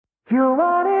You're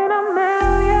one in a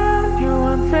million, you're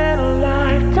once in a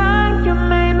lifetime. You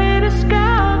made me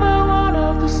discover one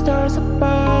of the stars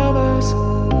above us.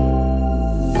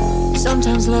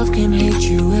 Sometimes love can hate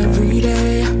you every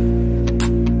day.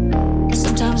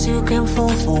 Sometimes you can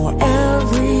fall for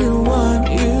everyone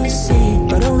you see,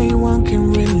 but only one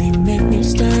can really make